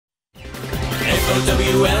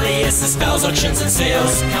F-O-W-L-E-S is Fowles Auctions and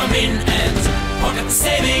Sales. Come in and pocket the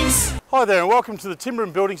savings. Hi there and welcome to the Timber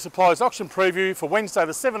and Building Supplies auction preview for Wednesday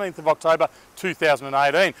the 17th of October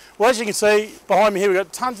 2018. Well, as you can see behind me here we've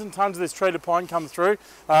got tons and tons of this treated pine come through.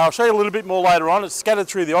 I'll show you a little bit more later on. It's scattered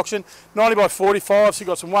through the auction. 90 by 45, so you've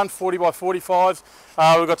got some 140 by 45s.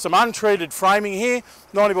 We've got some untreated framing here,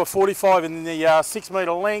 90 by 45 in the 6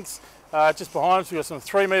 metre lengths. Just behind us we've got some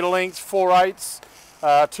 3 metre lengths, 4/8s,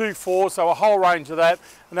 2 4s, so a whole range of that,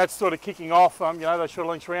 and that's sort of kicking off, you know, those sort of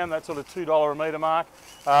lengths around that sort of $2 a metre mark,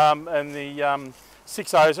 and the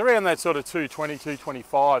 6/0s around that sort of $2.20,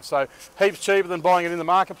 $2.25, so heaps cheaper than buying it in the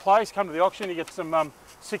marketplace. Come to the auction, you get some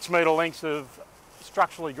 6 metre lengths of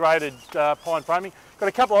structurally graded pine framing. Got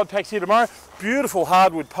a couple of odd packs here tomorrow, beautiful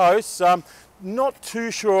hardwood posts. Not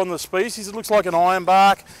too sure on the species. It looks like an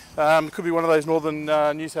ironbark. Could be one of those northern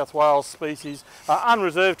New South Wales species.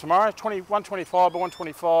 Unreserved tomorrow, 125 by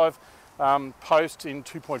 125 post in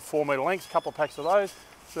 2.4 metre lengths. A couple of packs of those.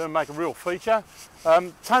 So make a real feature.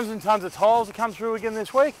 Tons and tons of tiles that come through again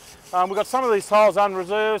this week. We've got some of these tiles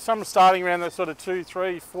unreserved. Some are starting around that sort of 2,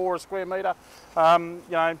 3, 4 a square metre. You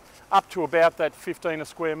know, up to about that 15 a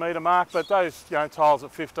square metre mark. But those, you know, tiles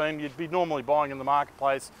at 15, you'd be normally buying in the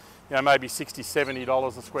marketplace, you know, maybe $60,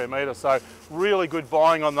 $70 a square metre. So really good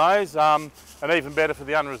buying on those, and even better for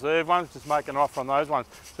the unreserved ones, just make an offer on those ones.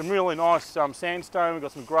 Some really nice sandstone, we've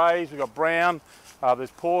got some greys, we've got brown,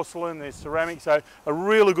 there's porcelain, there's ceramic, so a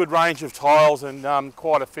really good range of tiles and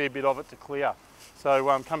quite a fair bit of it to clear. So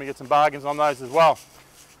come and get some bargains on those as well.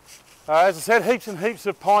 As I said, heaps and heaps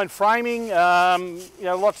of pine framing, you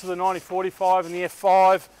know, lots of the 90-45 and the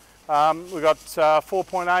F5. We've got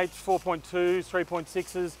 4.8s, 4.2s,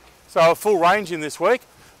 3.6s. So a full range in this week.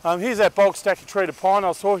 Here's that bulk stack of treated pine I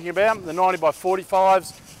was talking about, the 90 by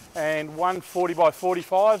 45s and 140 by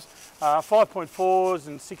 45s, 5.4s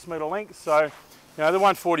and 6 metre lengths. So, you know, the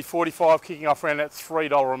 140-45 kicking off around that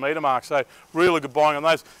 $3 a metre mark. So really good buying on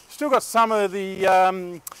those. Still got some of the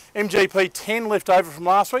MGP 10 left over from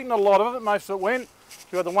last week. Not a lot of it, most of it went.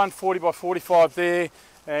 We've got the 140 by 45 there,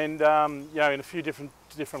 and you know, in a few different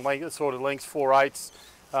lengths, sort of lengths, 4/8s.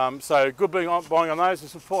 So good buying on those.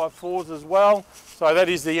 There's some 5/4s as well. So that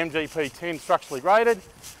is the MGP 10 structurally graded.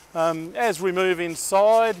 As we move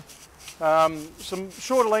inside, some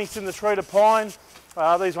shorter lengths in the treated pine.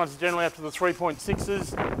 These ones are generally up to the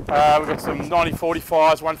 3.6s. We've got some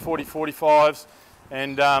 90-45s, 140-45s,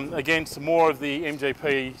 and again some more of the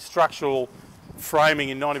MGP structural framing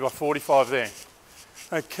in 90 by 45 there.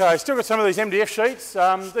 Okay, still got some of these MDF sheets.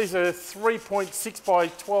 These are 3.6 by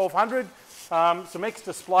 1200. Some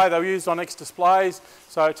X-Display, they were used on X-Displays,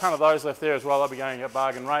 so a ton of those left there as well. They'll be going at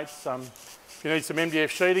bargain rates. If you need some MDF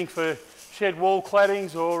sheeting for shed wall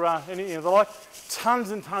claddings or anything of the like.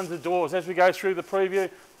 Tons and tons of doors. As we go through the preview,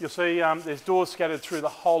 you'll see there's doors scattered through the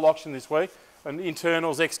whole auction this week, and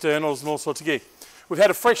internals, externals and all sorts of gear. We've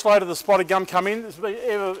had a fresh load of the spotted gum come in. It's been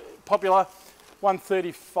ever popular.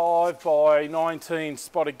 135 by 19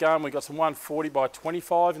 spotted gum. We've got some 140 by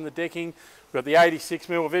 25 in the decking. We've got the 86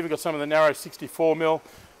 mil. We've even got some of the narrow 64 mil.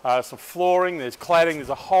 Some flooring, there's cladding, there's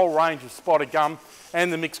a whole range of spotted gum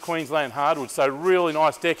and the mixed Queensland hardwood. So really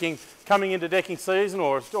nice decking. Coming into decking season,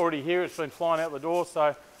 or it's already here, it's been flying out the door,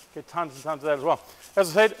 so get tons and tons of that as well. As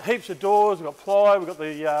I said, heaps of doors. We've got ply, we've got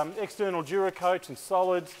the external Duracoats and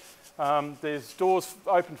solids. There's doors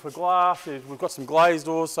open for glass. We've got some glazed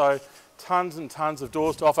doors, so tons and tons of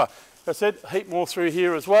doors to offer. As I said, heap more through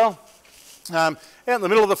here as well. Out in the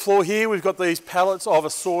middle of the floor here, we've got these pallets of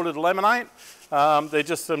assorted laminate. They're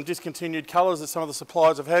just some discontinued colours that some of the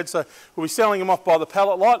suppliers have had, so we'll be selling them off by the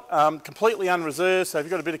pallet lot, completely unreserved, so if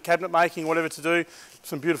you've got a bit of cabinet making, whatever to do,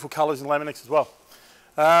 some beautiful colours in laminates as well.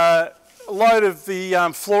 A load of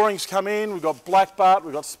the floorings come in. We've got black butt,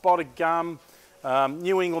 we've got spotted gum,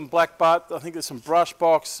 New England black butt, I think there's some brush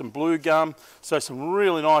box, some blue gum, so some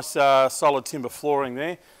really nice solid timber flooring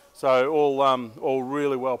there. So all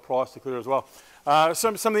really well priced to clear as well.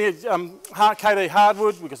 Some of the KD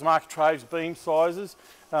hardwood, we've got some architraves, beam sizes.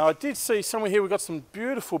 I did see somewhere here we've got some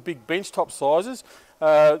beautiful big benchtop sizes. They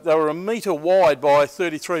were 1 metre wide by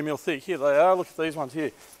 33 mil thick. Here they are, look at these ones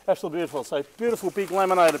here. Absolutely beautiful. So beautiful big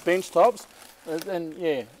laminated bench tops. And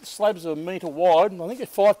yeah, slabs are 1 metre wide, I think they're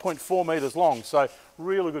 5.4 metres long. So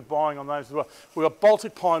really good buying on those as well. We've got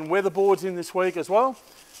Baltic pine weatherboards in this week as well.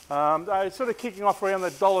 They're sort of kicking off around the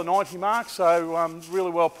 $1.90 mark, so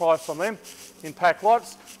really well priced on them in pack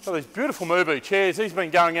lots. So these beautiful Mubu chairs, these have been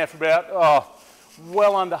going out for about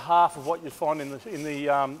well under half of what you'd find in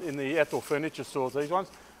the outdoor furniture stores. These ones.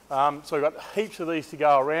 So we've got heaps of these to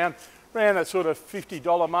go around that sort of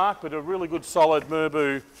 $50 mark, but a really good solid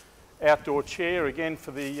Mubu outdoor chair, again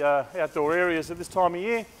for the outdoor areas at this time of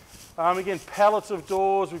year. Again, pallets of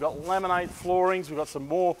doors, we've got laminate floorings, we've got some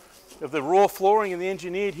more of the raw flooring and the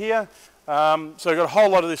engineered here. So we've got a whole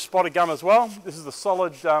lot of this spotted gum as well. This is the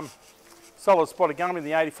solid spotted gum in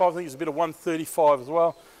the 85, I think it's a bit of 135 as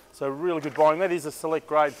well. So really good buying. That is a select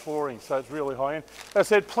grade flooring, so it's really high end. As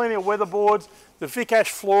I said, plenty of weatherboards. The Vic Ash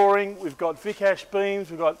flooring, we've got Vic Ash beams,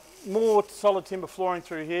 we've got more solid timber flooring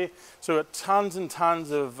through here. So we've got tons and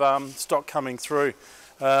tons of stock coming through.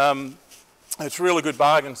 It's a really good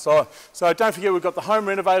bargain. So don't forget, we've got the Home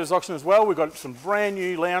Renovators auction as well. We've got some brand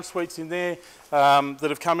new lounge suites in there that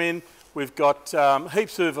have come in. We've got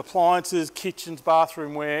heaps of appliances, kitchens,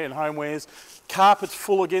 bathroom wear and homewares. Carpet's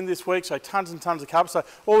full again this week, so tons and tons of carpet. So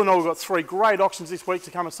all in all, we've got 3 great auctions this week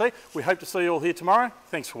to come and see. We hope to see you all here tomorrow.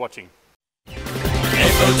 Thanks for watching.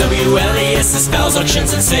 Fowles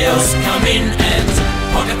Auctions and Sales. Come in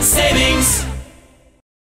and pocket the savings.